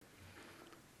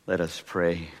Let us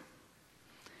pray.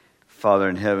 Father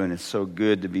in heaven, it's so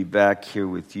good to be back here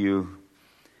with you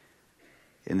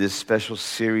in this special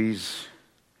series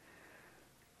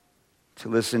to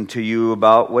listen to you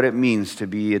about what it means to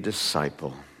be a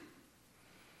disciple,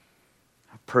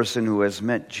 a person who has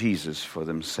met Jesus for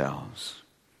themselves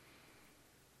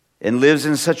and lives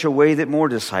in such a way that more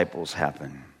disciples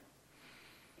happen.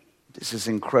 This is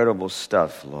incredible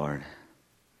stuff, Lord.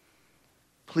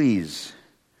 Please,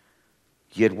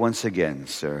 yet once again,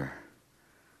 sir,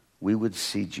 we would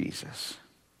see Jesus.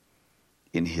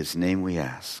 In his name we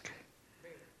ask.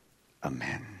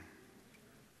 Amen.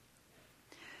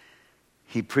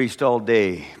 He preached all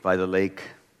day by the lake.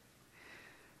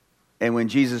 And when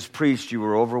Jesus preached, you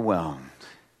were overwhelmed.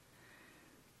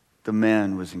 The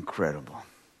man was incredible.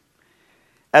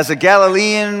 As a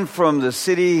Galilean from the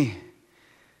city,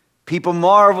 people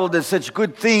marveled that such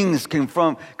good things come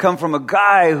from a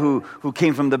guy who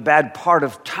came from the bad part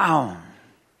of town.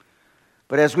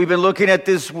 But as we've been looking at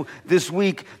this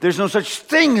week, there's no such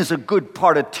thing as a good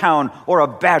part of town or a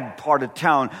bad part of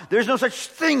town. There's no such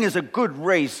thing as a good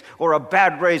race or a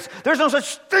bad race. There's no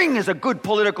such thing as a good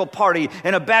political party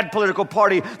and a bad political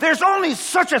party. There's only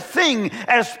such a thing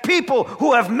as people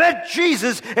who have met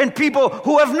Jesus and people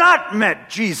who have not met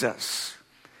Jesus.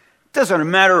 It doesn't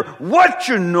matter what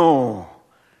you know.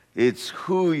 It's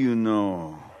who you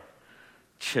know.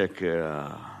 Check it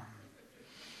out.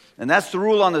 And that's the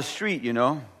rule on the street, you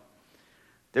know.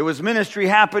 There was ministry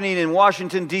happening in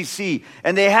Washington, D.C.,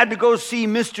 and they had to go see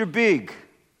Mr. Big.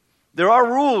 There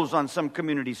are rules on some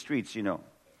community streets, you know.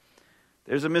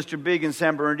 There's a Mr. Big in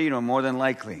San Bernardino, more than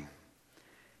likely.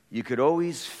 You could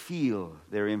always feel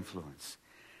their influence.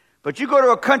 But you go to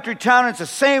a country town, it's the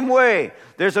same way.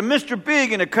 There's a Mr.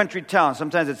 Big in a country town.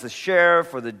 Sometimes it's the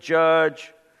sheriff or the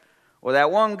judge or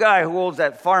that one guy who owns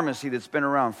that pharmacy that's been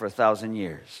around for 1,000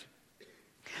 years.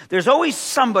 There's always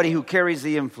somebody who carries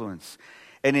the influence.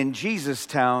 And in Jesus'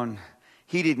 town,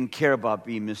 he didn't care about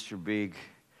being Mr. Big.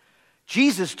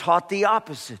 Jesus taught the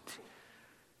opposite.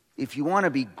 If you want to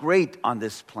be great on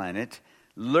this planet,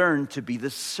 learn to be the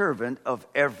servant of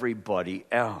everybody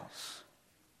else.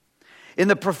 In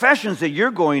the professions that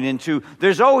you're going into,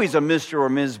 there's always a Mr. or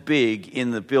Ms. Big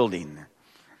in the building.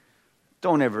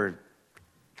 Don't ever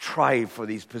try for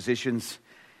these positions.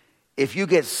 If you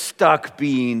get stuck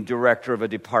being director of a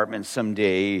department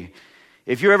someday,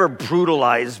 if you're ever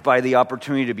brutalized by the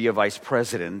opportunity to be a vice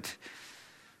president,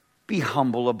 be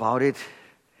humble about it.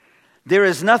 There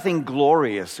is nothing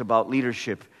glorious about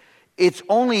leadership. It's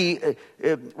only,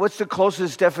 what's the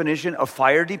closest definition? A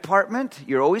fire department?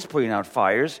 You're always putting out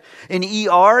fires. In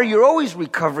ER, you're always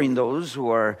recovering those who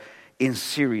are in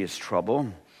serious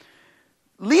trouble.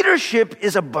 Leadership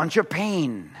is a bunch of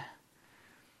pain.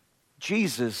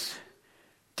 Jesus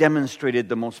demonstrated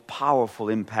the most powerful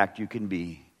impact you can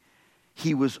be.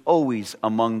 He was always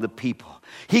among the people.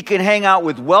 He can hang out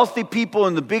with wealthy people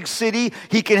in the big city.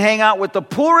 He can hang out with the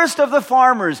poorest of the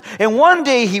farmers. And one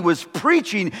day he was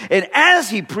preaching, and as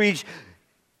he preached,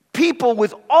 people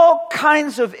with all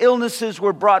kinds of illnesses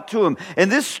were brought to him.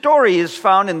 And this story is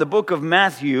found in the book of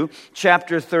Matthew,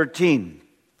 chapter 13.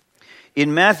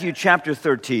 In Matthew chapter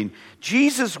 13,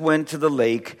 Jesus went to the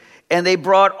lake, and they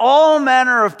brought all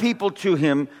manner of people to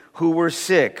him who were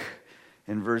sick.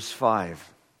 In verse 5,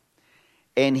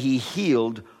 and he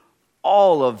healed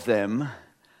all of them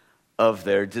of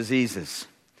their diseases.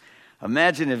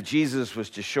 Imagine if Jesus was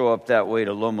to show up that way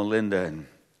to Loma Linda. And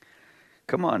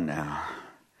come on now.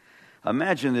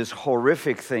 Imagine this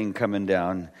horrific thing coming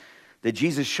down, that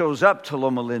Jesus shows up to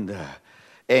Loma Linda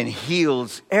and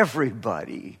heals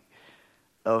everybody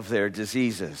of their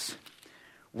diseases.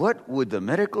 What would the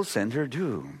medical center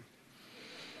do?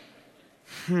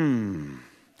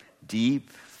 Deep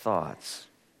thoughts.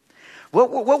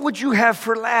 What would you have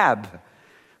for lab?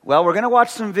 Well, we're going to watch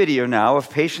some video now of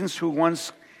patients who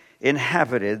once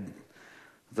inhabited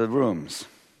the rooms.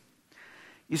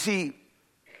 You see,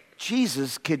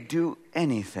 Jesus could do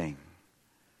anything,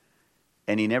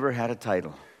 and he never had a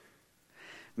title.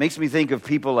 Makes me think of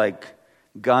people like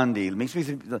Gandhi. It makes me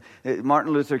think of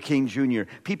Martin Luther King Jr.,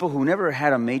 people who never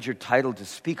had a major title to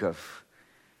speak of,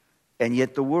 and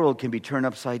yet the world can be turned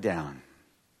upside down.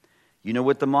 You know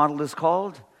what the model is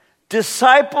called?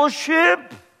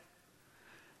 Discipleship.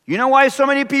 You know why so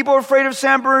many people are afraid of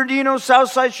San Bernardino,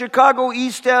 Southside Chicago,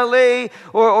 East LA,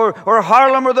 or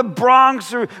Harlem, or the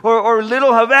Bronx, or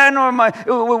Little Havana,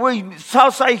 or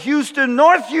Southside Houston,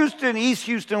 North Houston, East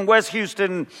Houston, West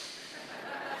Houston.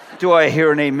 Do I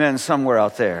hear an amen somewhere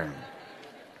out there?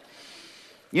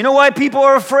 You know why people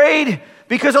are afraid?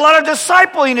 Because a lot of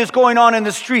discipling is going on in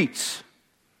the streets.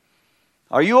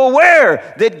 Are you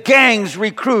aware that gangs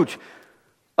recruit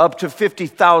up to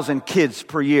 50,000 kids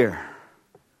per year?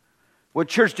 What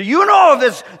church do you know of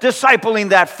that's discipling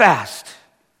that fast?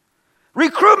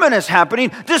 Recruitment is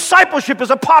happening. Discipleship is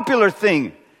a popular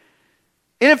thing.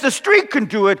 And if the street can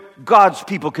do it, God's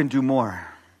people can do more.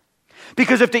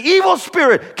 Because if the evil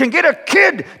spirit can get a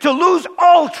kid to lose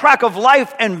all track of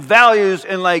life and values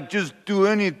and just do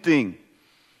anything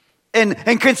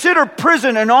and consider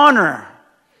prison an honor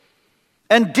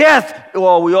and death,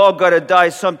 well, we all got to die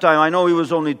sometime. I know he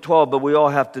was only 12, but we all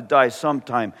have to die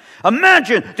sometime.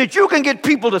 Imagine that you can get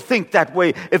people to think that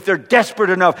way if they're desperate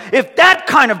enough. If that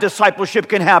kind of discipleship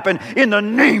can happen in the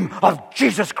name of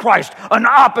Jesus Christ, an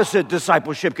opposite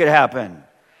discipleship could happen.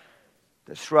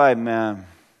 That's right, man.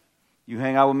 You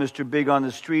hang out with Mr. Big on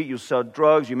the street, you sell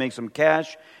drugs, you make some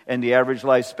cash, and the average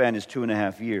lifespan is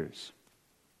 2.5 years.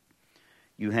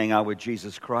 You hang out with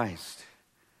Jesus Christ,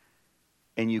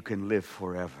 and you can live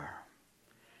forever.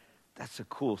 That's a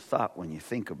cool thought when you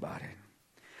think about it.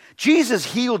 Jesus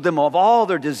healed them of all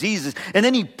their diseases, and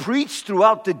then he preached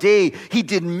throughout the day. He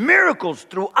did miracles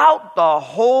throughout the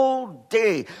whole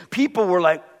day. People were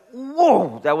like,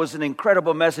 whoa, that was an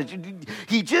incredible message.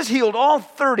 He just healed all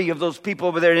 30 of those people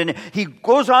over there. And he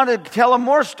goes on to tell them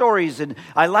more stories. And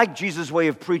I like Jesus' way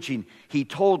of preaching. He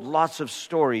told lots of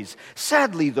stories.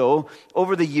 Sadly, though,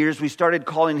 over the years, we started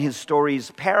calling his stories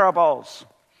parables.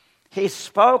 He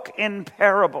spoke in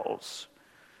parables.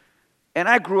 And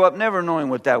I grew up never knowing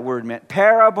what that word meant.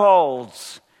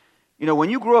 Parables. You know, when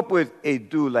you grew up with a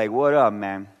dude like, what up,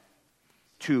 man?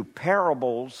 To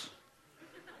parables.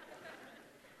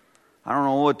 I don't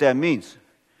know what that means.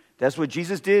 That's what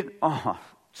Jesus did? Oh,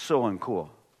 so uncool.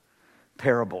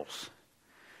 Parables.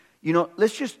 You know,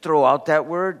 let's just throw out that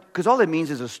word, because all it means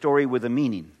is a story with a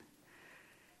meaning.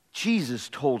 Jesus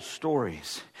told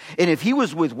stories. And if he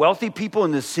was with wealthy people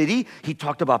in the city, he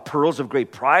talked about pearls of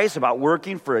great price, about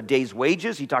working for a day's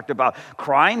wages. He talked about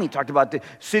crime. He talked about the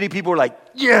city people were like,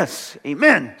 yes,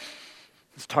 amen.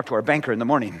 Let's talk to our banker in the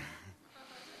morning.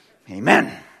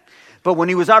 Amen. But when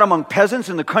he was out among peasants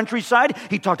in the countryside,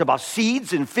 he talked about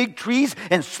seeds and fig trees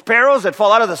and sparrows that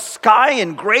fall out of the sky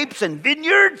and grapes and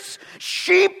vineyards,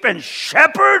 sheep and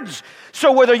shepherds.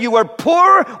 So whether you were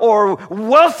poor or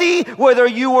wealthy, whether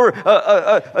you were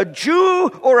a Jew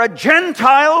or a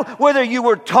Gentile, whether you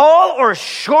were tall or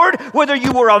short, whether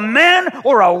you were a man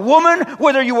or a woman,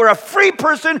 whether you were a free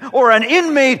person or an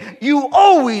inmate, you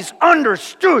always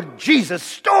understood Jesus'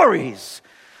 stories.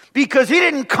 Because he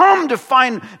didn't come to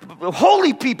find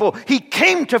holy people. He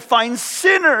came to find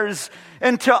sinners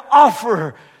and to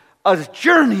offer a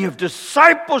journey of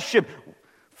discipleship.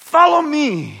 Follow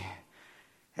me,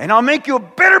 and I'll make you a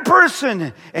better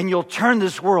person, and you'll turn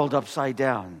this world upside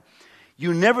down.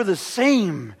 You're never the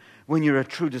same when you're a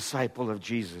true disciple of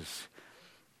Jesus.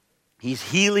 He's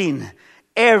healing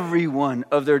every one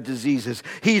of their diseases.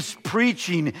 He's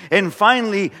preaching. And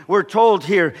finally, we're told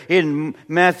here in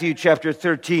Matthew chapter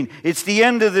 13, it's the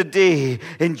end of the day,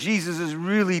 and Jesus is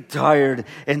really tired.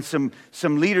 And some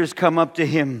leaders come up to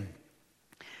him,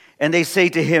 and they say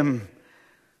to him,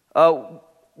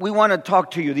 we want to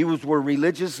talk to you. These were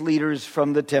religious leaders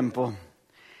from the temple.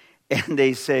 And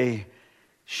they say,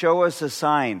 show us a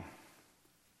sign.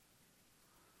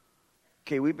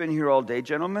 Okay, we've been here all day,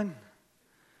 gentlemen.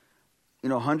 You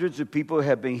know, hundreds of people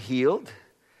have been healed.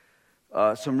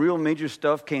 Some real major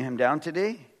stuff came down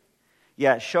today.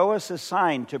 Yeah, show us a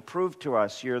sign to prove to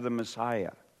us you're the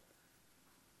Messiah.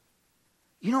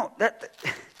 You know,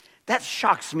 that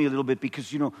shocks me a little bit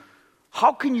because, you know,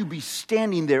 how can you be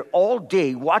standing there all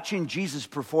day watching Jesus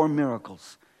perform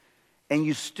miracles and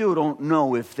you still don't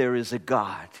know if there is a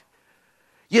God?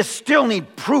 You still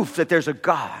need proof that there's a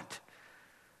God.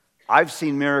 I've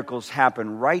seen miracles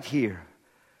happen right here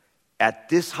at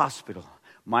this hospital.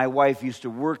 My wife used to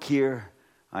work here.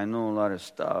 I know a lot of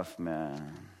stuff,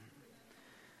 man.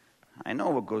 I know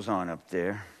what goes on up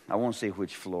there. I won't say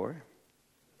which floor.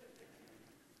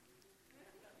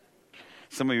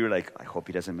 Some of you are like, I hope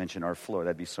he doesn't mention our floor.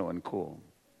 That'd be so uncool.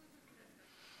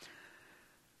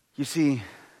 You see,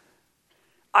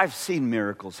 I've seen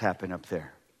miracles happen up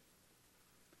there.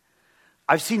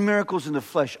 I've seen miracles in the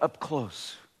flesh up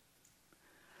close.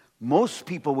 Most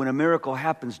people, when a miracle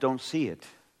happens, don't see it.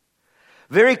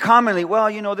 Very commonly, well,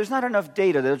 you know, there's not enough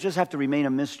data. They'll just have to remain a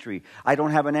mystery. I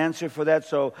don't have an answer for that,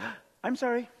 so I'm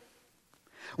sorry.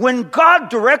 When God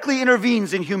directly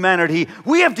intervenes in humanity,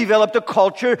 we have developed a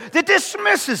culture that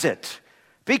dismisses it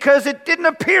because it didn't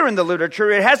appear in the literature.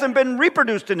 It hasn't been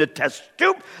reproduced in the test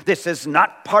tube. This is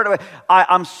not part of it.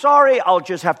 I'm sorry, I'll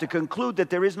just have to conclude that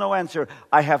there is no answer.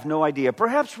 I have no idea.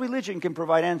 Perhaps religion can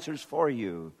provide answers for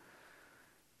you.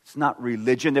 It's not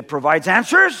religion that provides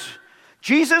answers.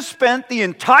 Jesus spent the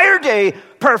entire day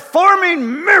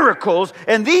performing miracles,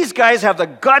 and these guys have the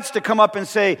guts to come up and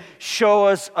say, show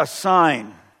us a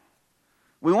sign.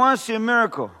 We want to see a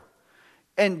miracle.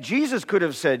 And Jesus could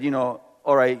have said, all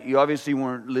right, you obviously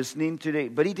weren't listening today,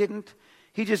 but he didn't.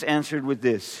 He just answered with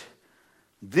this.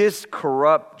 This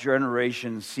corrupt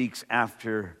generation seeks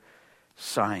after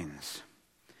signs,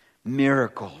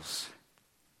 miracles,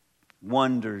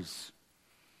 wonders,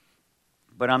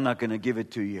 but I'm not going to give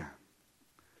it to you.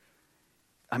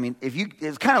 I mean,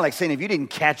 it's kind of like saying, if you didn't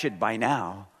catch it by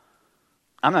now,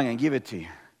 I'm not going to give it to you.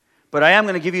 But I am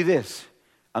going to give you this.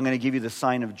 I'm going to give you the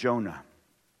sign of Jonah.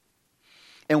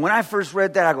 And when I first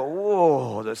read that, I go,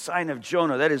 whoa, the sign of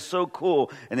Jonah, that is so cool.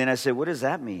 And then I said, what does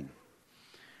that mean?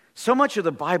 So much of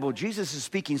the Bible, Jesus is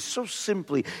speaking so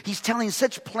simply. He's telling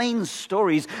such plain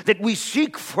stories that we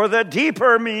seek for the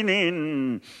deeper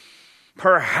meaning.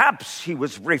 Perhaps he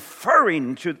was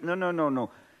referring to,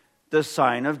 no. The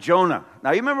sign of Jonah.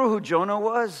 Now, you remember who Jonah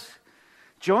was?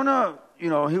 Jonah, he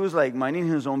was like minding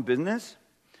his own business.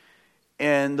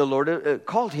 And the Lord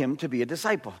called him to be a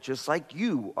disciple, just like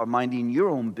you are minding your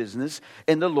own business.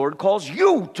 And the Lord calls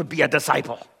you to be a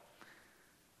disciple.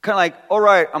 Kind of like, all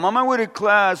right, I'm on my way to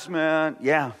class, man.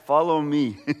 Yeah, follow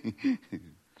me.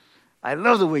 I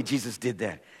love the way Jesus did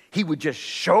that. He would just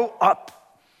show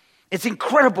up. It's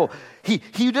incredible.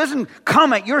 He doesn't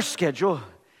come at your schedule.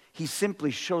 He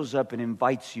simply shows up and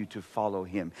invites you to follow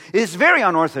him. It's very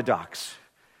unorthodox.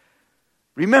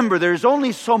 Remember, there's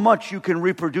only so much you can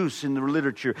reproduce in the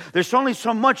literature. There's only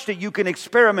so much that you can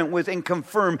experiment with and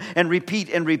confirm and repeat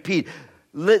and repeat.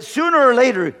 Sooner or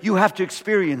later, you have to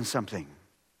experience something.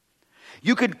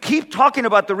 You could keep talking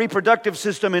about the reproductive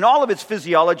system in all of its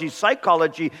physiology,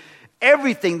 psychology,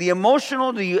 everything, the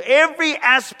emotional, every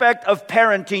aspect of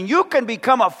parenting. You can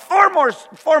become a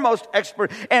foremost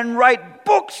expert and write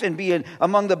books and be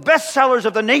among the bestsellers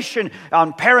of the nation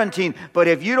on parenting. But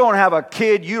if you don't have a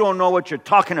kid, you don't know what you're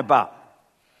talking about.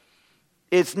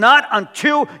 It's not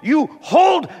until you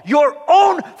hold your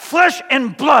own flesh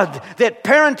and blood that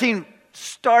parenting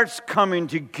starts coming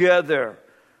together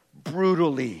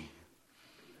brutally.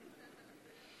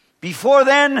 Before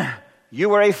then, you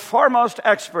were a foremost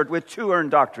expert with 2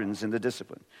 earned doctrines in the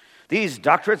discipline. These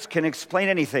doctorates can explain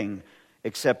anything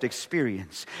except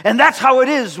experience. And that's how it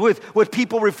is with what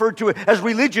people refer to as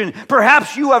religion.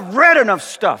 Perhaps you have read enough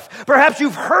stuff. Perhaps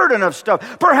you've heard enough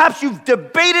stuff. Perhaps you've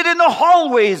debated in the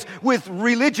hallways with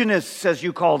religionists, as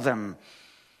you call them.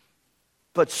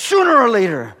 But sooner or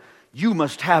later, you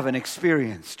must have an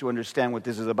experience to understand what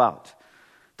this is about.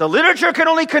 The literature can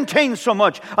only contain so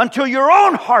much until your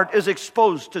own heart is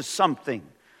exposed to something.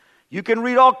 You can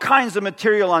read all kinds of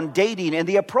material on dating and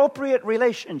the appropriate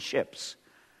relationships.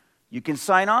 You can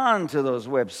sign on to those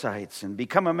websites and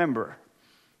become a member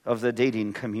of the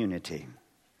dating community.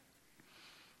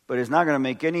 But it's not going to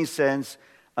make any sense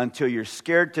until you're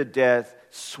scared to death,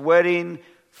 sweating,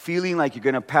 feeling like you're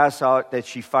going to pass out, that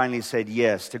she finally said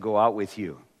yes to go out with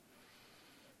you.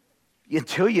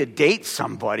 Until you date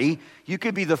somebody, you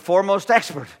could be the foremost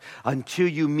expert. Until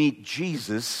you meet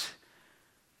Jesus,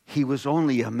 he was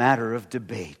only a matter of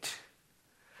debate.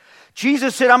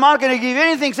 Jesus said, I'm not going to give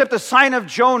anything except the sign of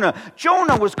Jonah.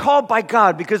 Jonah was called by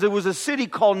God because there was a city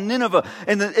called Nineveh,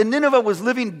 and Nineveh was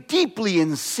living deeply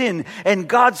in sin. And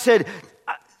God said,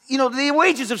 the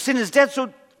wages of sin is death,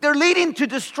 so they're leading to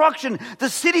destruction. The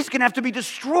city's going to have to be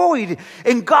destroyed.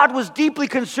 And God was deeply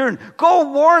concerned. Go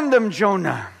warn them,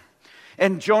 Jonah.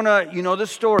 And Jonah, you know the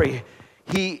story.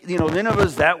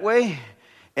 Nineveh's that way,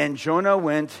 and Jonah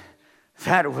went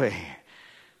that way.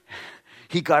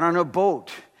 He got on a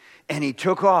boat, and he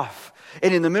took off.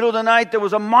 And in the middle of the night, there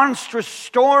was a monstrous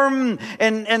storm,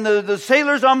 and the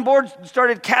sailors on board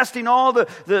started casting all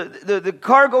the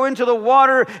cargo into the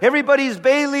water. Everybody's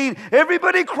bailing.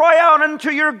 Everybody cry out unto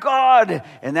your God.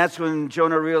 And that's when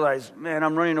Jonah realized, man,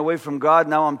 I'm running away from God.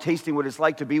 Now I'm tasting what it's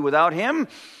like to be without him.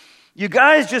 You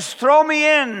guys just throw me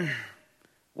in.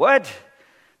 What?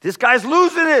 This guy's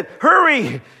losing it.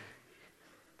 Hurry.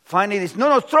 Finally, they said,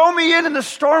 no, throw me in and the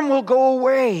storm will go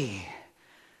away.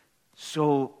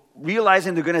 So,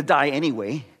 realizing they're going to die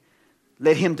anyway,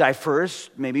 let him die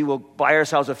first. Maybe we'll buy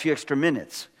ourselves a few extra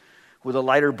minutes with a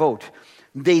lighter boat.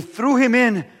 They threw him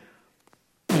in,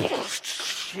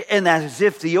 and as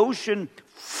if the ocean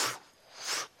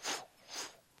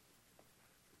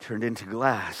turned into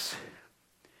glass.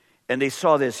 And they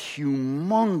saw this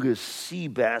humongous sea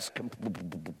bass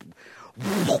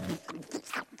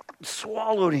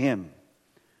swallowed him.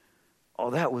 Oh,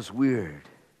 that was weird.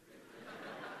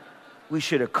 We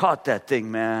should have caught that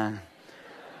thing, man.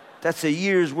 That's a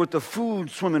year's worth of food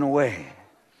swimming away.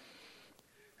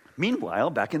 Meanwhile,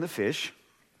 back in the fish,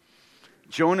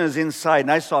 Jonah's inside,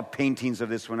 and I saw paintings of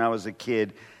this when I was a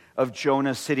kid, of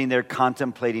Jonah sitting there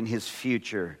contemplating his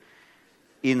future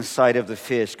inside of the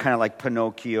fish, kind of like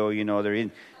Pinocchio, you know, they're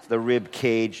in the rib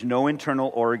cage, no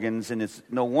internal organs, and it's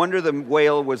no wonder the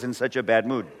whale was in such a bad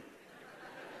mood.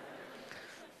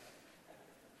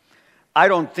 I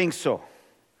don't think so.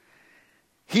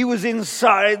 He was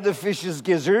inside the fish's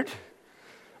gizzard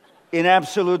in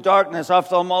absolute darkness.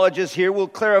 Ophthalmologists here will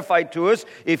clarify to us,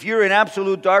 if you're in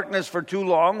absolute darkness for too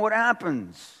long, what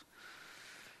happens?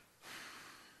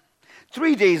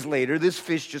 3 days later, this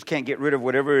fish just can't get rid of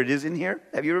whatever it is in here.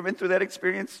 Have you ever been through that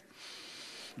experience?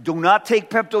 Do not take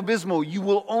Pepto-Bismol. You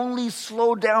will only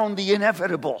slow down the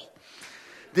inevitable.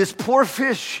 This poor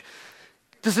fish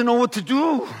doesn't know what to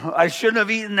do. I shouldn't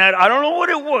have eaten that. I don't know what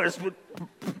it was, but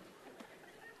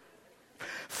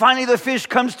finally the fish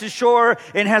comes to shore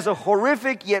and has a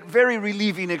horrific yet very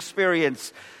relieving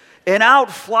experience. And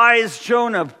out flies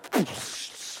Jonah.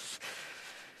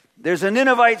 There's a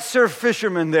Ninevite surf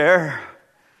fisherman there.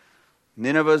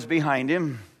 Nineveh's behind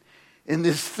him. And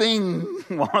this thing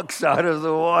walks out of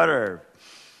the water.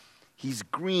 He's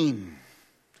green.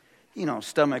 You know,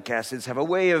 stomach acids have a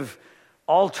way of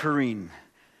altering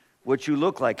what you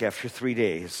look like after 3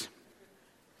 days.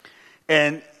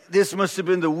 And this must have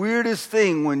been the weirdest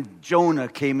thing when Jonah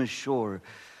came ashore.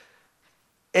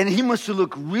 And he must have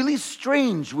looked really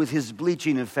strange with his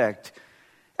bleaching effect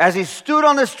as he stood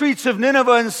on the streets of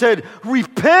Nineveh and said,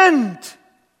 "Repent!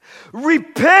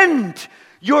 Repent!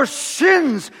 Your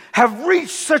sins have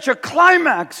reached such a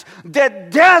climax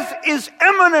that death is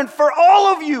imminent for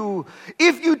all of you.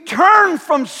 If you turn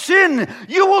from sin,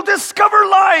 you will discover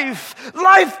life.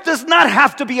 Life does not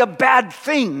have to be a bad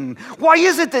thing. Why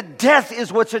is it that death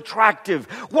is what's attractive?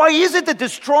 Why is it that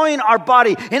destroying our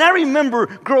body?" And I remember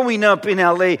growing up in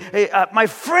LA, my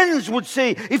friends would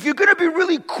say, if you're going to be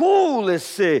really cool, let's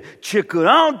say, check it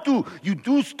out, you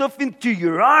do stuff into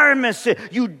your arm, let's say,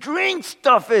 you drink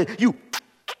stuff,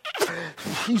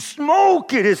 you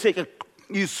smoke it,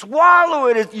 you swallow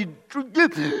it,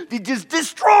 you just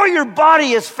destroy your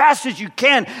body as fast as you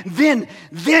can.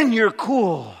 Then you're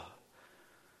cool.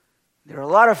 There are a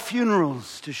lot of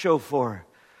funerals to show for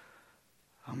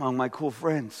among my cool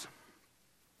friends.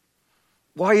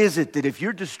 Why is it that if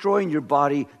you're destroying your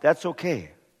body, that's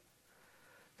okay?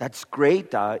 That's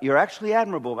great. You're actually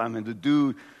admirable. I mean, the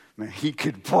dude, man, he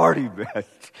could party, man.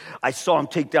 I saw him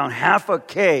take down half a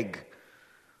keg.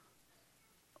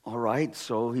 All right,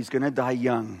 so he's going to die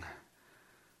young.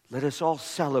 Let us all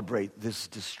celebrate this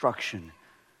destruction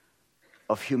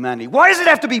of humanity. Why does it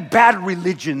have to be bad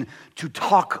religion to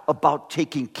talk about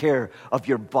taking care of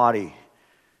your body?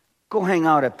 Go hang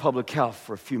out at Public Health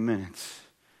for a few minutes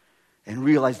and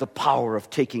realize the power of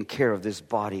taking care of this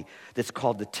body that's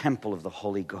called the temple of the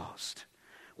Holy Ghost.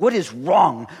 What is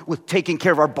wrong with taking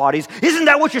care of our bodies? Isn't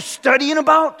that what you're studying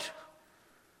about?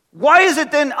 Why is it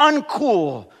then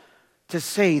uncool to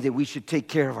say that we should take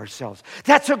care of ourselves?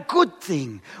 That's a good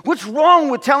thing. What's wrong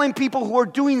with telling people who are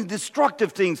doing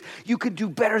destructive things, you could do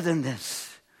better than this?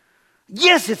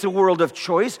 Yes, it's a world of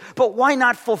choice, but why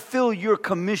not fulfill your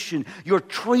commission, your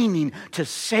training to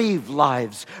save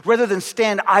lives, rather than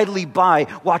stand idly by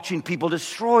watching people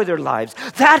destroy their lives?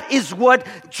 That is what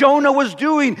Jonah was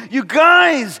doing. You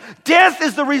guys, death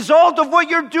is the result of what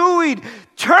you're doing.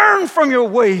 Turn from your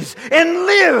ways and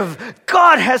live.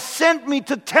 God has sent me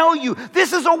to tell you.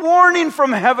 This is a warning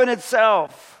from heaven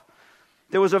itself.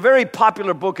 There was a very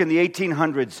popular book in the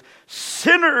 1800s,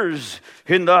 Sinners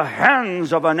in the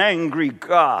Hands of an Angry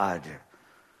God.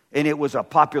 And it was a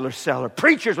popular seller.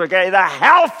 Preachers were going, the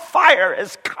hellfire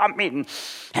is coming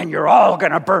and you're all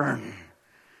going to burn.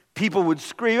 People would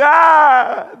scream,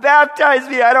 baptize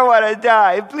me, I don't want to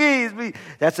die, please, please.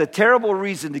 That's a terrible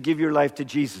reason to give your life to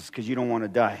Jesus, because you don't want to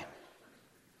die.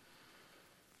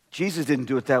 Jesus didn't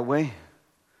do it that way.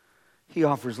 He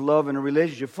offers love and a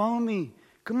relationship. Follow me.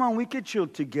 Come on, we could chill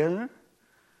together.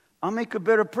 I'll make a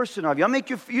better person of you.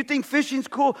 You think fishing's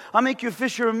cool? I'll make you a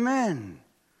fisher of men.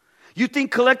 You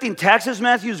think collecting taxes,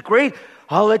 Matthew, is great?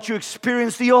 I'll let you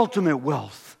experience the ultimate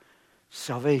wealth,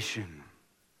 salvation.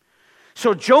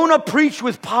 So Jonah preached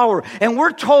with power, and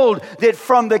we're told that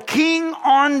from the king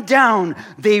on down,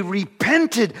 they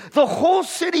repented. The whole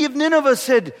city of Nineveh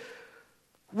said,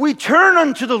 we turn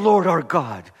unto the Lord our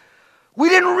God. We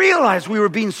didn't realize we were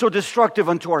being so destructive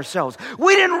unto ourselves.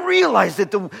 We didn't realize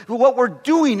that what we're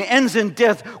doing ends in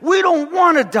death. We don't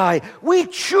want to die. We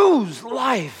choose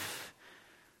life.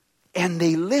 And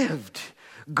they lived.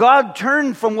 God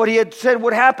turned from what he had said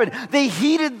would happen. They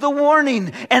heeded the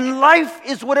warning. And life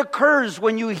is what occurs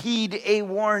when you heed a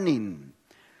warning.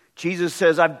 Jesus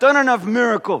says, I've done enough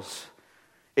miracles.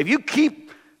 If you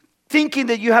keep thinking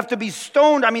that you have to be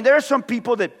stoned, there are some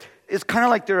people that it's kind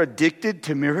of like they're addicted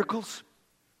to miracles.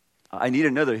 I need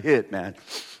another hit, man.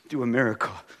 Do a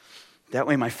miracle. That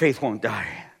way my faith won't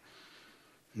die.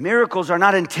 Miracles are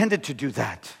not intended to do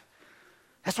that.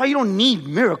 That's why you don't need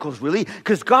miracles, really,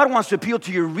 because God wants to appeal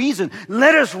to your reason.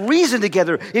 Let us reason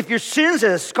together. If your sins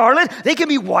are as scarlet, they can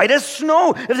be white as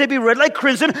snow. If they be red like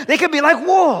crimson, they can be like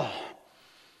wool.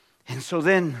 And so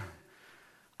then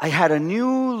I had a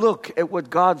new look at what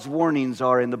God's warnings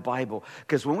are in the Bible.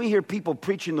 Because when we hear people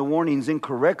preaching the warnings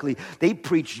incorrectly, they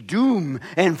preach doom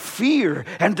and fear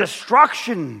and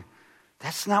destruction.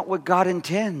 That's not what God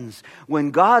intends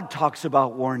when God talks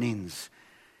about warnings.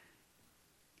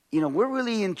 We're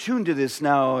really in tune to this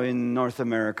now in North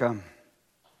America.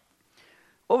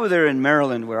 Over there in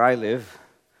Maryland, where I live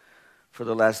for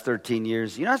the last 13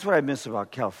 years, that's what I miss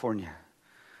about California.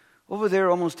 Over there,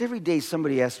 almost every day,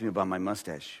 somebody asks me about my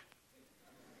mustache.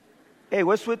 Hey,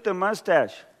 what's with the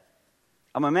mustache?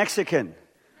 I'm a Mexican.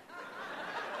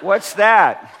 What's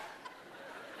that?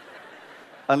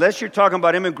 Unless you're talking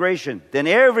about immigration, then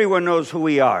everyone knows who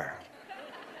we are.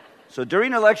 So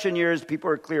during election years, people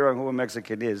are clear on who a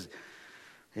Mexican is.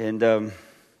 And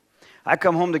I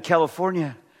come home to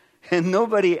California, and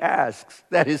nobody asks.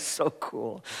 That is so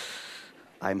cool.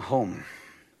 I'm home.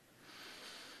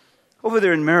 Over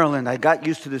there in Maryland, I got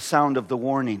used to the sound of the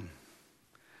warning.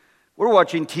 We're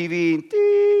watching TV.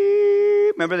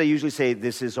 Remember, they usually say,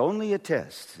 this is only a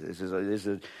test.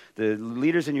 The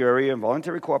leaders in your area in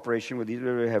voluntary cooperation with these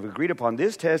have agreed upon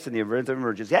this test in the event of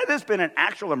emergency. Had this been an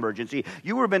actual emergency,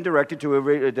 you would have been directed to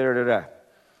a da-da-da-da.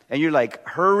 And you're like,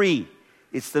 hurry.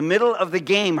 It's the middle of the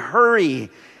game.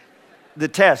 Hurry. The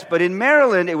test. But in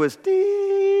Maryland, it was,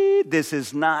 this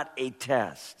is not a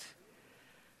test.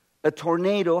 A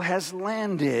tornado has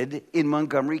landed in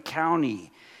Montgomery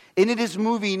County. And it is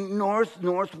moving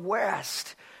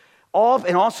north-northwest.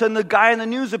 And all of a sudden, the guy in the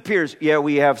news appears. Yeah,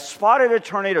 we have spotted a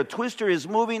tornado. Twister is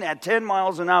moving at 10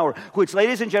 miles an hour, which,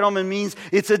 ladies and gentlemen, means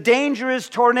it's a dangerous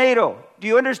tornado. Do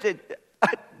you understand?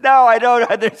 No, I don't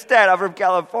understand. I'm from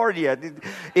California.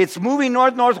 It's moving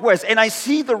north-northwest. And I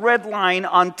see the red line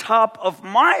on top of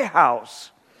my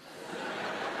house.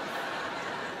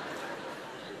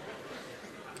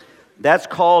 That's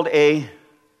called a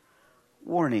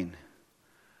warning.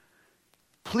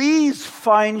 Please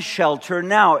find shelter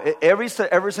now. Ever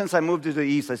since I moved to the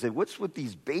east, I said, what's with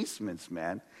these basements,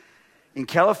 man? In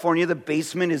California, the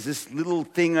basement is this little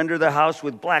thing under the house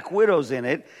with black widows in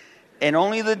it, and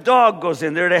only the dog goes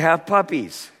in there to have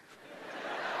puppies.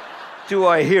 Do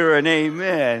I hear an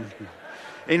amen?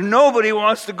 And nobody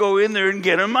wants to go in there and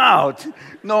get them out.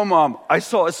 No, Mom, I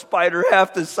saw a spider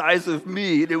half the size of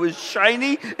me. And it was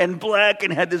shiny and black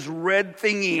and had this red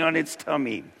thingy on its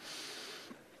tummy.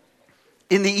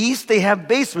 In the East, they have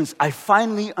basements. I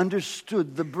finally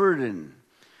understood the burden.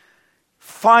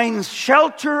 Find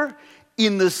shelter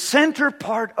in the center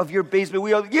part of your basement.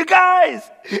 We all, you guys,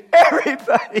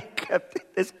 everybody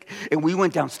kept this. And we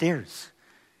went downstairs.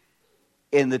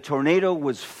 And the tornado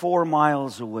was 4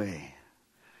 miles away.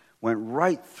 Went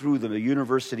right through the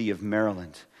University of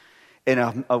Maryland.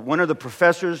 And one of the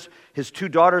professors, his 2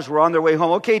 daughters were on their way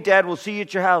home. Okay, Dad, we'll see you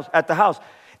at the house.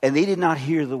 And they did not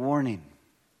hear the warning.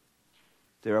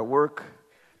 They're at work.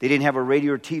 They didn't have a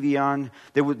radio or TV on.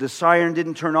 The siren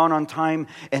didn't turn on time.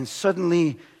 And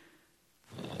suddenly,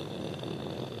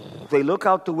 they look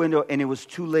out the window, and it was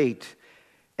too late.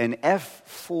 An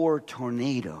F4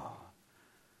 tornado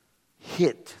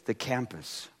hit the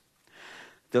campus.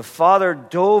 The father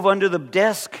dove under the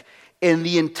desk, and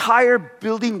the entire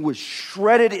building was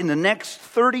shredded in the next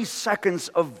 30 seconds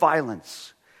of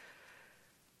violence.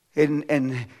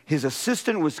 And his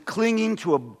assistant was clinging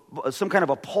to some kind of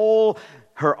a pole.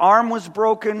 Her arm was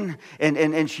broken,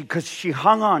 and because she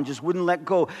hung on, just wouldn't let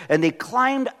go. And they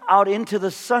climbed out into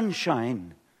the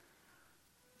sunshine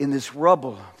in this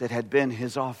rubble that had been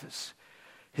his office.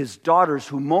 His daughters,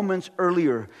 who moments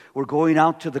earlier were going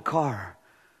out to the car.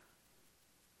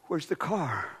 Where's the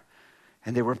car?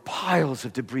 And there were piles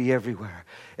of debris everywhere.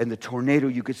 And the tornado,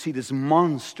 you could see this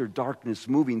monster darkness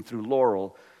moving through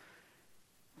Laurel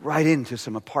right into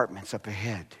some apartments up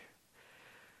ahead.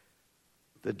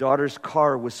 The daughter's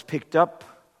car was picked up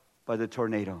by the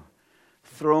tornado,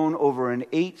 thrown over an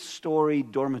 8-story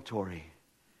dormitory.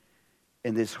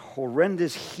 And this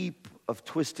horrendous heap of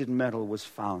twisted metal was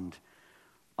found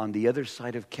on the other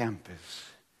side of campus.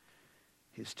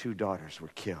 His 2 daughters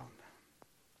were killed.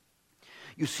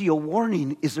 You see, a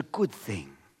warning is a good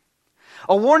thing.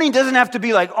 A warning doesn't have to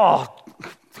be like, oh,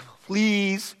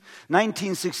 please.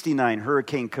 1969,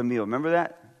 Hurricane Camille. Remember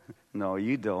that? No,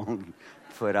 you don't.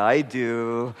 But I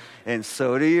do. And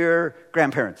so do your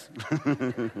grandparents.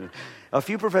 A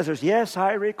few professors, yes,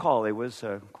 I recall. It was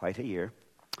quite a year.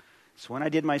 It's when I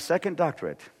did my second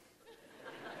doctorate.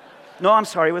 No, I'm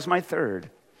sorry, it was my third.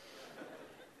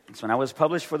 It's when I was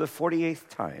published for the 48th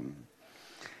time.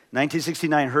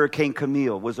 1969, Hurricane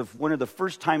Camille was one of the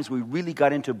first times we really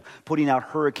got into putting out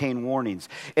hurricane warnings.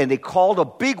 And they called a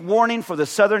big warning for the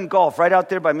southern Gulf, right out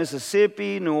there by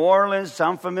Mississippi, New Orleans.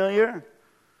 Sound familiar?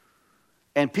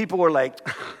 And people were like,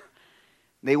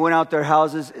 they went out their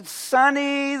houses. It's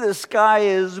sunny, the sky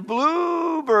is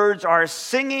blue, birds are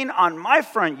singing on my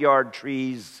front yard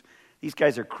trees. These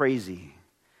guys are crazy.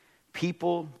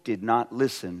 People did not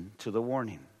listen to the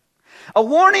warning. A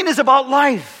warning is about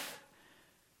life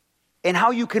and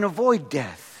how you can avoid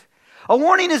death. A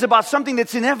warning is about something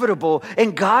that's inevitable,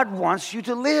 and God wants you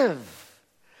to live.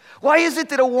 Why is it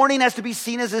that a warning has to be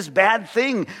seen as this bad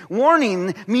thing?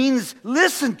 Warning means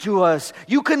listen to us.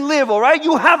 You can live, all right?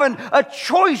 You have a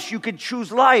choice. You can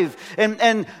choose life.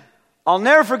 And I'll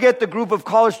never forget the group of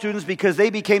college students because they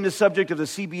became the subject of the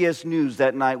CBS News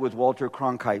that night with Walter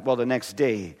Cronkite. Well, the next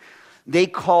day, they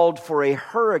called for a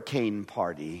hurricane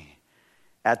party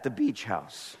at the beach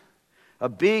house. A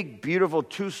big, beautiful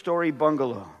 2-story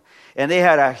bungalow. And they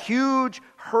had a huge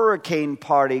hurricane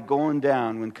party going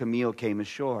down when Camille came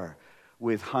ashore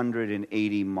with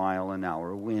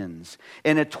 180-mile-an-hour winds.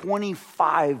 And a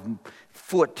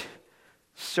 25-foot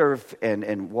surf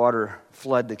and water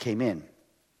flood that came in.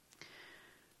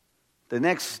 The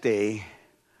next day,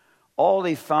 all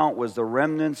they found was the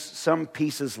remnants, some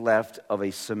pieces left of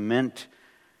a cement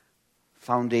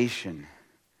foundation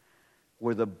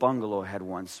where the bungalow had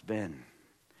once been.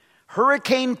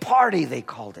 Hurricane party, they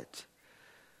called it.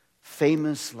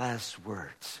 Famous last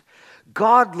words.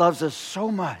 God loves us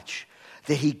so much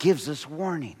that He gives us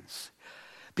warnings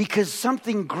because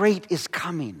something great is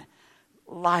coming.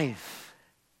 Life.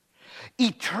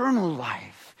 Eternal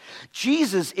life.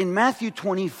 Jesus in Matthew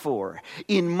 24,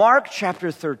 in Mark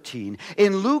chapter 13,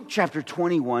 in Luke chapter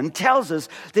 21 tells us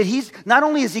that He's not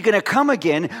only is He going to come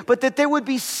again, but that there would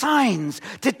be signs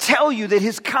to tell you that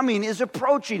His coming is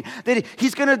approaching, that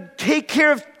He's going to take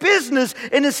care of business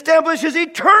and establish His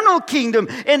eternal kingdom,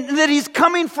 and that He's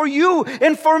coming for you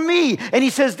and for me. And He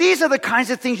says these are the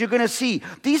kinds of things you're going to see.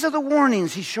 These are the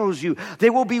warnings He shows you.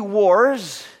 There will be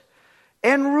wars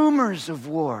and rumors of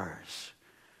wars.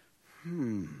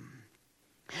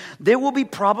 There will be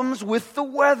problems with the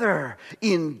weather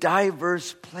in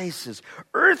diverse places.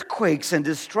 Earthquakes and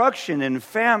destruction and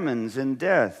famines and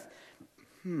death.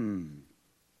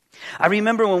 I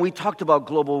remember when we talked about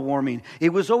global warming, it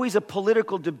was always a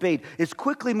political debate. It's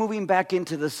quickly moving back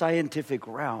into the scientific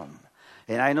realm.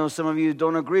 And I know some of you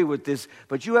don't agree with this,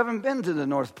 but you haven't been to the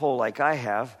North Pole like I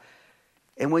have.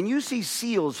 And when you see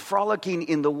seals frolicking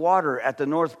in the water at the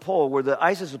North Pole where the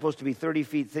ice is supposed to be 30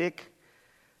 feet thick,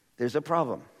 there's a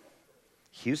problem.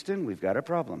 Houston, we've got a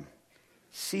problem.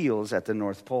 Seals at the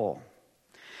North Pole.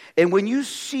 And when you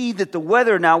see that the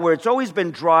weather now, where it's always been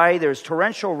dry, there's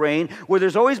torrential rain. Where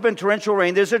there's always been torrential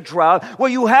rain, there's a drought. Where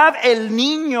you have El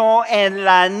Niño and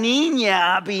La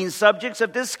Niña being subjects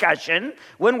of discussion.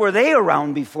 When were they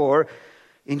around before?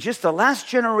 In just the last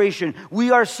generation,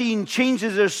 we are seeing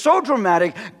changes that are so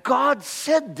dramatic. God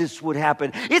said this would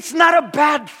happen. It's not a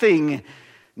bad thing.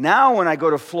 Now when I go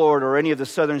to Florida or any of the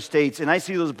southern states and I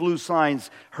see those blue signs,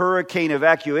 hurricane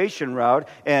evacuation route,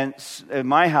 and in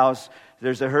my house,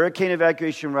 there's a hurricane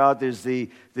evacuation route, there's the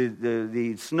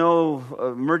snow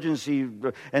emergency,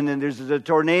 and then there's the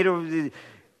tornado.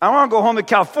 I want to go home to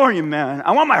California, man.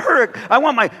 I want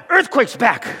my earthquakes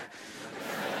back.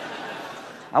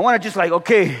 I want to just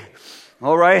okay,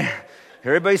 all right,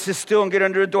 everybody sit still and get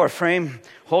under a door frame.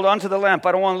 Hold on to the lamp.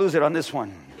 I don't want to lose it on this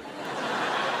one.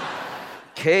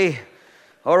 Okay,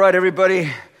 all right,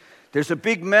 everybody. There's a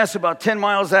big mess about 10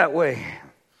 miles that way.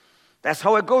 That's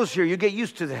how it goes here. You get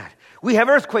used to that. We have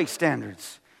earthquake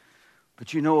standards.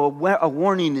 But you know, a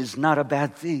warning is not a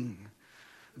bad thing.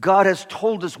 God has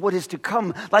told us what is to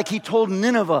come, like He told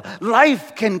Nineveh.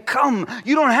 Life can come.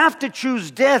 You don't have to choose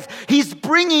death. He's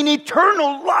bringing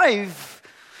eternal life.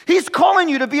 He's calling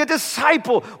you to be a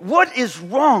disciple. What is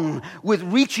wrong with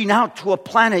reaching out to a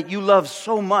planet you love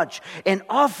so much and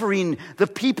offering the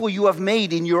people you have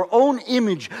made in your own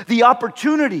image the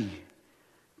opportunity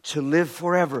to live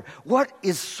forever? What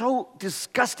is so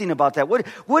disgusting about that?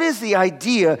 What is the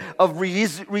idea of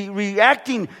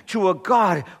reacting to a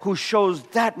God who shows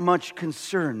that much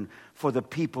concern for the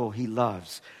people He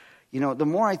loves? You know, the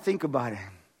more I think about it,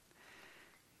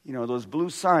 you know, those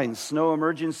blue signs, snow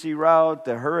emergency route,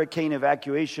 the hurricane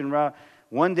evacuation route.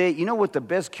 One day, you know what the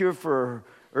best cure for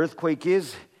earthquake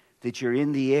is? that you're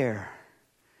in the air.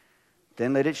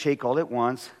 Then let it shake all at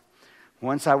once.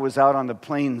 Once I was out on the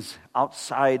plains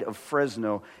outside of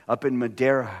Fresno, up in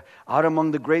Madera, out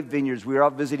among the grape vineyards. We were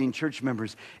out visiting church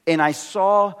members. And I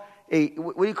saw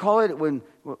what do you call it?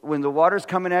 When the water's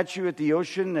coming at you at the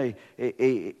ocean,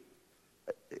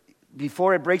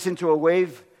 before it breaks into a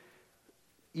wave,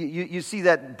 you see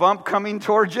that bump coming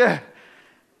towards you.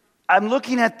 I'm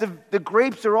looking at the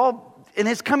grapes, they're all, and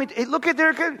it's coming. Hey, look at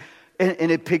there,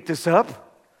 and it picked us up.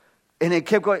 And it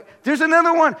kept going. There's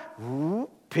another one. Ooh,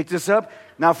 picked us up.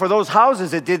 Now, for those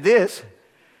houses, it did this.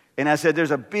 And I said,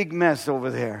 there's a big mess over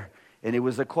there. And it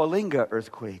was a Coalinga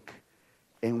earthquake.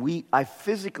 And I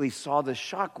physically saw the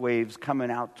shock waves coming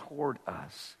out toward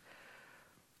us.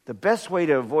 The best way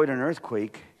to avoid an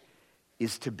earthquake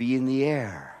is to be in the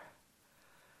air.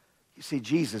 You see,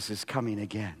 Jesus is coming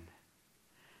again.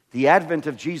 The advent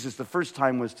of Jesus the first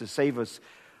time was to save us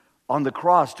on the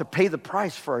cross, to pay the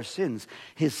price for our sins.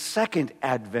 His second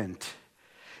advent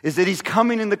is that he's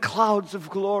coming in the clouds of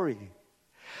glory.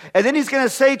 And then he's going to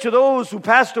say to those who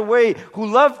passed away, who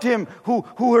loved him, who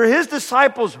were his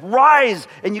disciples, rise.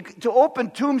 And to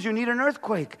open tombs, you need an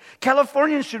earthquake.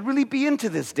 Californians should really be into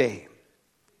this day.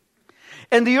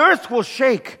 And the earth will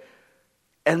shake.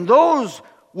 And those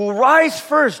will rise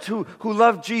first who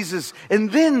love Jesus. And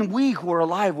then we who are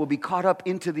alive will be caught up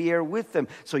into the air with them.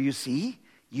 So you see,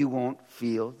 you won't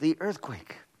feel the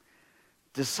earthquake.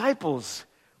 Disciples,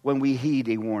 when we heed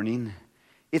a warning,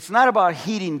 it's not about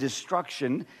heeding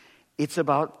destruction. It's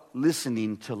about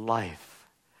listening to life.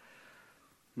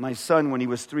 My son, when he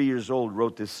was 3 years old,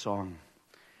 wrote this song.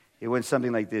 It went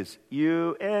something like this.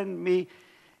 You and me,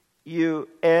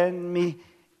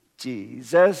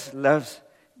 Jesus loves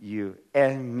you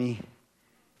and me.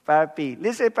 Papi,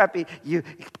 listen, papi, you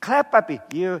clap, papi.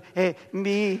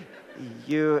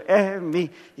 You and me,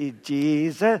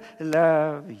 Jesus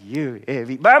love you and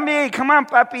me. Mommy, come on,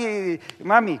 papi,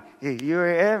 mommy, you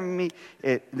and me.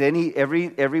 Then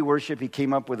every worship he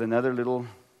came up with another little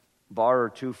bar or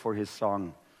two for his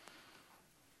song.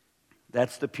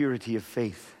 That's the purity of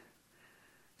faith,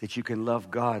 that you can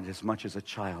love God as much as a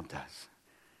child does.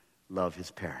 Love his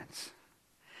parents.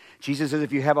 Jesus says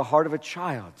if you have a heart of a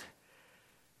child,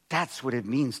 that's what it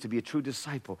means to be a true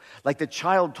disciple. Like the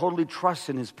child totally trusts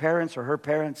in his parents or her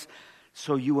parents,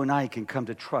 so you and I can come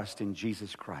to trust in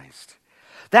Jesus Christ.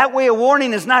 That way a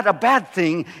warning is not a bad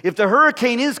thing. If the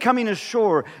hurricane is coming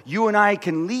ashore, you and I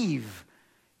can leave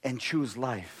and choose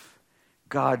life.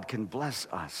 God can bless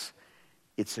us.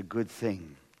 It's a good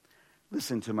thing.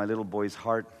 Listen to my little boy's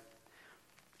heart.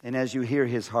 And as you hear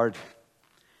his heart,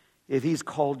 if he's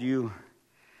called you,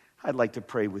 I'd like to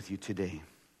pray with you today.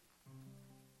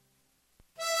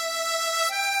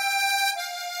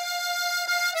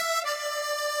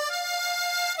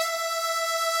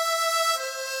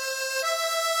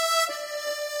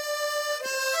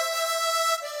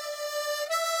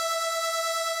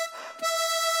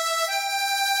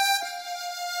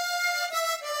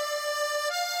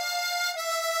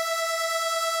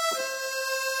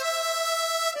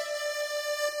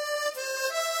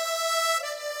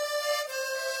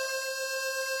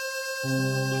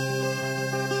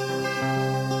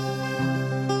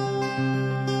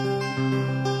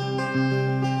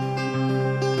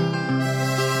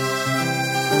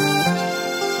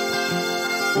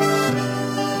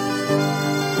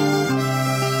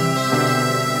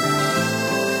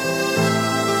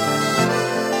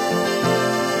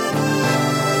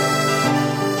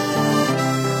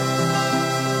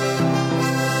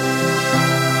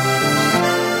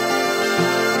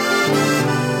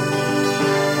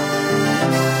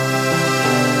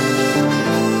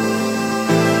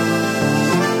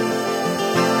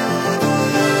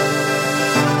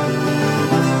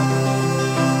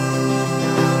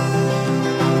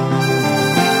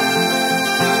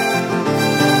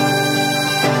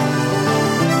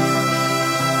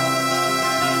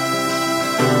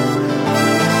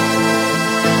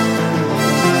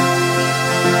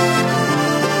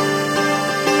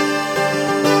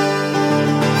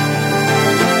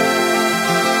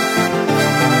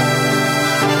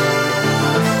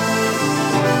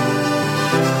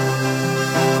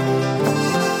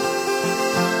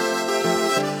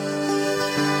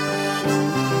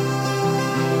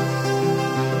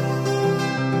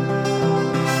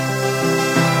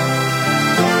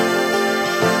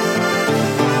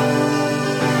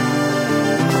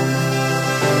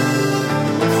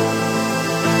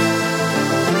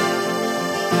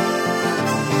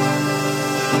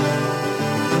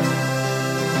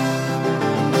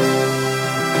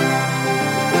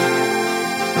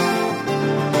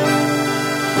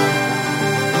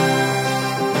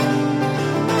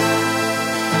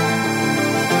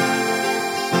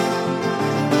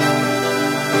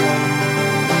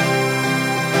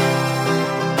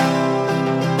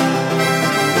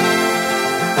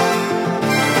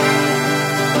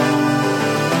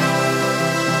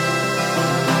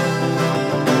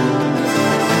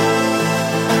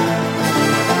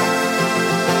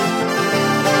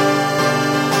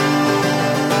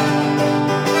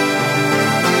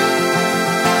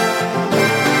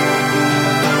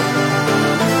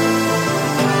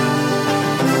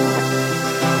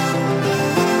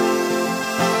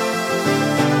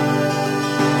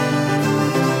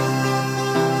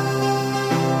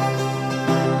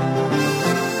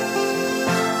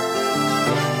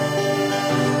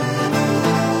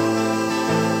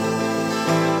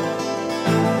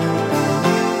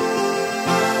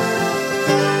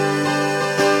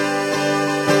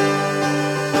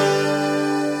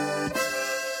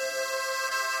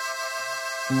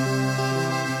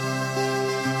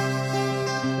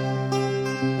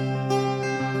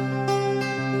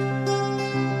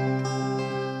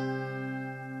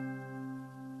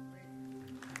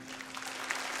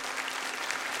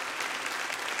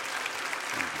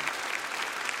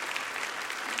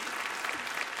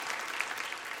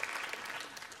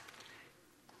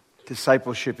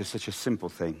 Discipleship is such a simple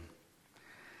thing.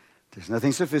 There's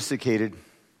nothing sophisticated.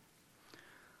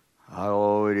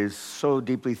 Oh, it is so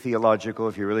deeply theological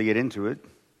if you really get into it.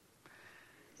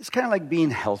 It's kind of like being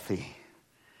healthy.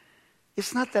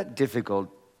 It's not that difficult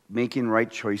making right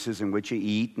choices in what you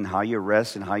eat and how you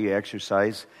rest and how you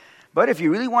exercise. But if you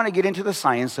really want to get into the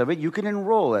science of it, you can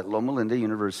enroll at Loma Linda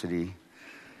University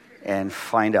and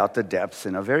find out the depths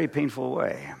in a very painful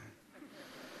way.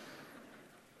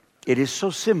 It is so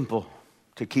simple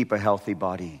to keep a healthy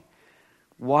body.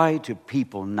 Why do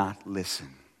people not listen?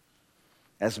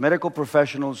 As medical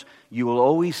professionals, you will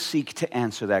always seek to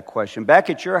answer that question. Back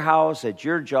at your house, at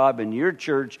your job, in your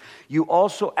church, you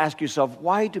also ask yourself,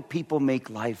 why do people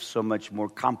make life so much more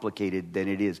complicated than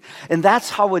it is? And that's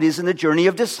how it is in the journey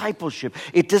of discipleship.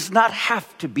 It does not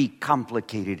have to be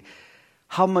complicated.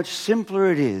 How much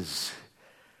simpler it is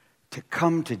to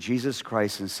come to Jesus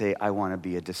Christ and say, I want to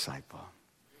be a disciple.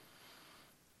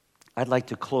 I'd like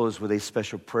to close with a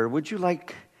special prayer. Would you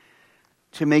like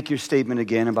to make your statement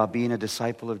again about being a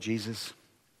disciple of Jesus?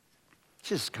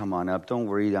 Just come on up. Don't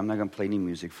worry. I'm not going to play any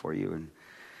music for you. And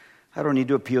I don't need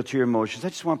to appeal to your emotions. I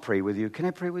just want to pray with you. Can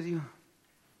I pray with you?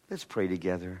 Let's pray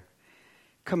together.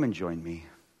 Come and join me.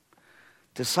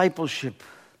 Discipleship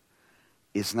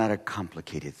is not a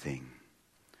complicated thing.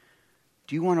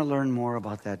 Do you want to learn more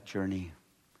about that journey?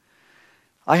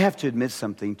 I have to admit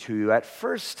something to you. At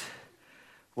first,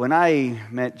 when I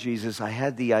met Jesus, I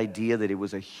had the idea that it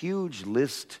was a huge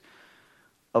list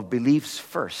of beliefs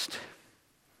first,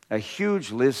 a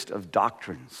huge list of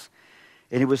doctrines,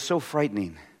 and it was so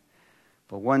frightening.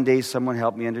 But one day someone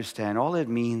helped me understand all it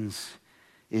means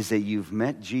is that you've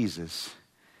met Jesus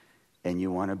and you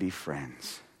want to be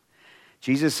friends.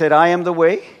 Jesus said, I am the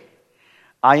way,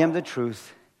 I am the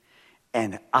truth,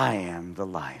 and I am the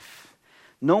life.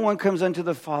 No one comes unto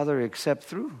the Father except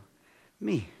through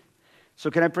me. So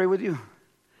can I pray with you?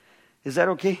 Is that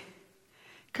okay?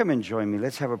 Come and join me.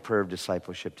 Let's have a prayer of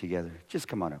discipleship together. Just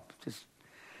come on up. Just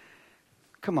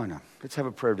come on up. Let's have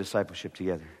a prayer of discipleship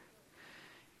together.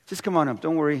 Just come on up.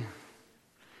 Don't worry.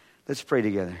 Let's pray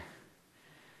together.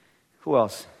 Who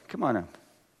else? Come on up.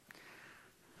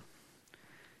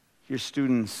 Your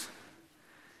students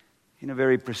in a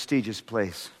very prestigious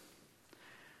place.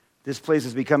 This place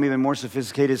has become even more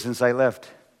sophisticated since I left.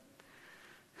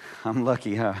 I'm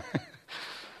lucky, huh?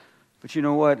 But you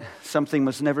know what? Something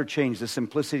must never change, the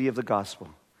simplicity of the gospel.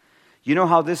 You know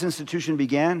how this institution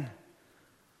began?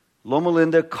 Loma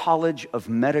Linda College of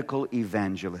Medical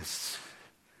Evangelists.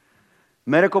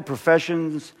 Medical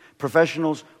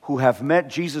professionals who have met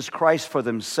Jesus Christ for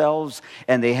themselves,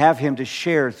 and they have Him to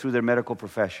share through their medical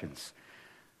professions.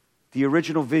 The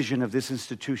original vision of this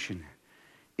institution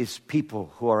is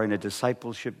people who are in a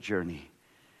discipleship journey,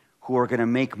 who are going to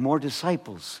make more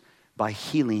disciples by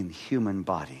healing human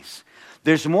bodies.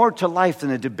 There's more to life than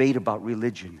a debate about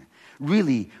religion.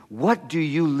 Really, what do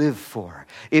you live for?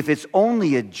 If it's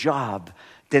only a job,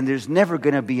 then there's never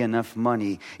going to be enough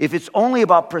money. If it's only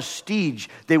about prestige,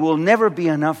 there will never be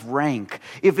enough rank.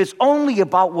 If it's only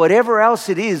about whatever else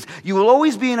it is, you will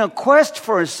always be in a quest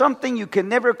for something you can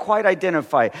never quite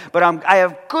identify. But I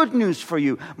have good news for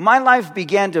you. My life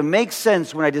began to make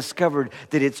sense when I discovered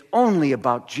that it's only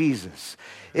about Jesus.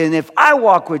 And if I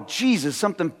walk with Jesus,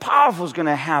 something powerful is going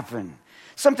to happen.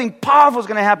 Something powerful is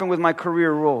going to happen with my career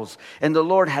roles. And the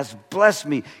Lord has blessed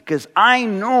me because I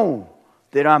know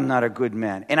that I'm not a good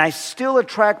man. And I still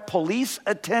attract police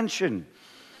attention.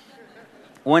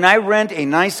 When I rent a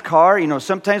nice car,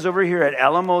 sometimes over here at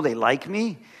Alamo, they like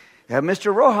me.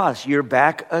 Mr. Rojas, you're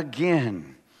back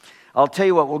again. I'll tell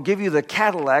you what, we'll give you the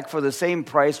Cadillac for the same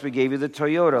price we gave you the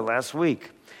Toyota last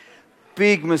week.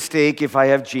 Big mistake if I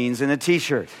have jeans and a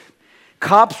t-shirt.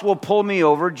 Cops will pull me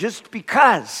over just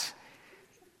because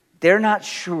they're not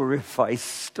sure if I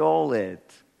stole it.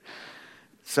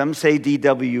 Some say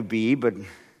DWB, but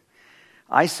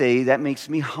I say that makes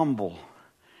me humble.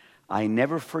 I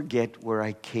never forget where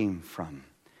I came from.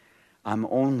 I'm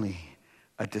only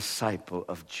a disciple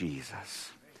of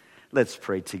Jesus. Let's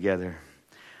pray together.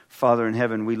 Father in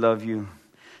heaven, we love you.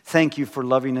 Thank you for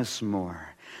loving us more.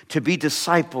 To be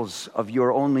disciples of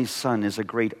your only Son is a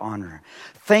great honor.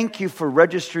 Thank you for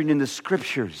registering in the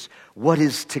Scriptures what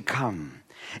is to come.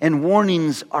 And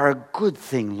warnings are a good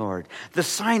thing, Lord. The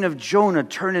sign of Jonah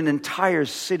turned an entire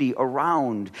city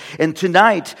around. And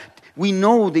tonight, we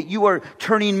know that you are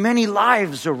turning many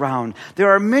lives around. There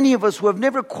are many of us who have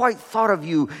never quite thought of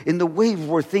you in the way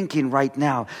we're thinking right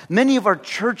now. Many of our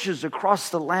churches across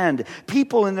the land,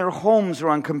 people in their homes or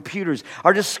on computers,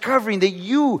 are discovering that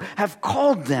you have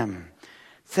called them.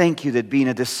 Thank you that being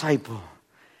a disciple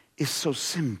is so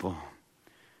simple,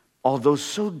 although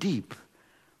so deep.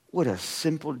 What a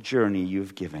simple journey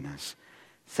you've given us.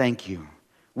 Thank you.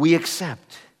 We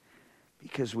accept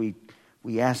because we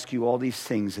ask you all these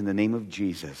things in the name of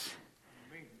Jesus.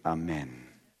 Amen.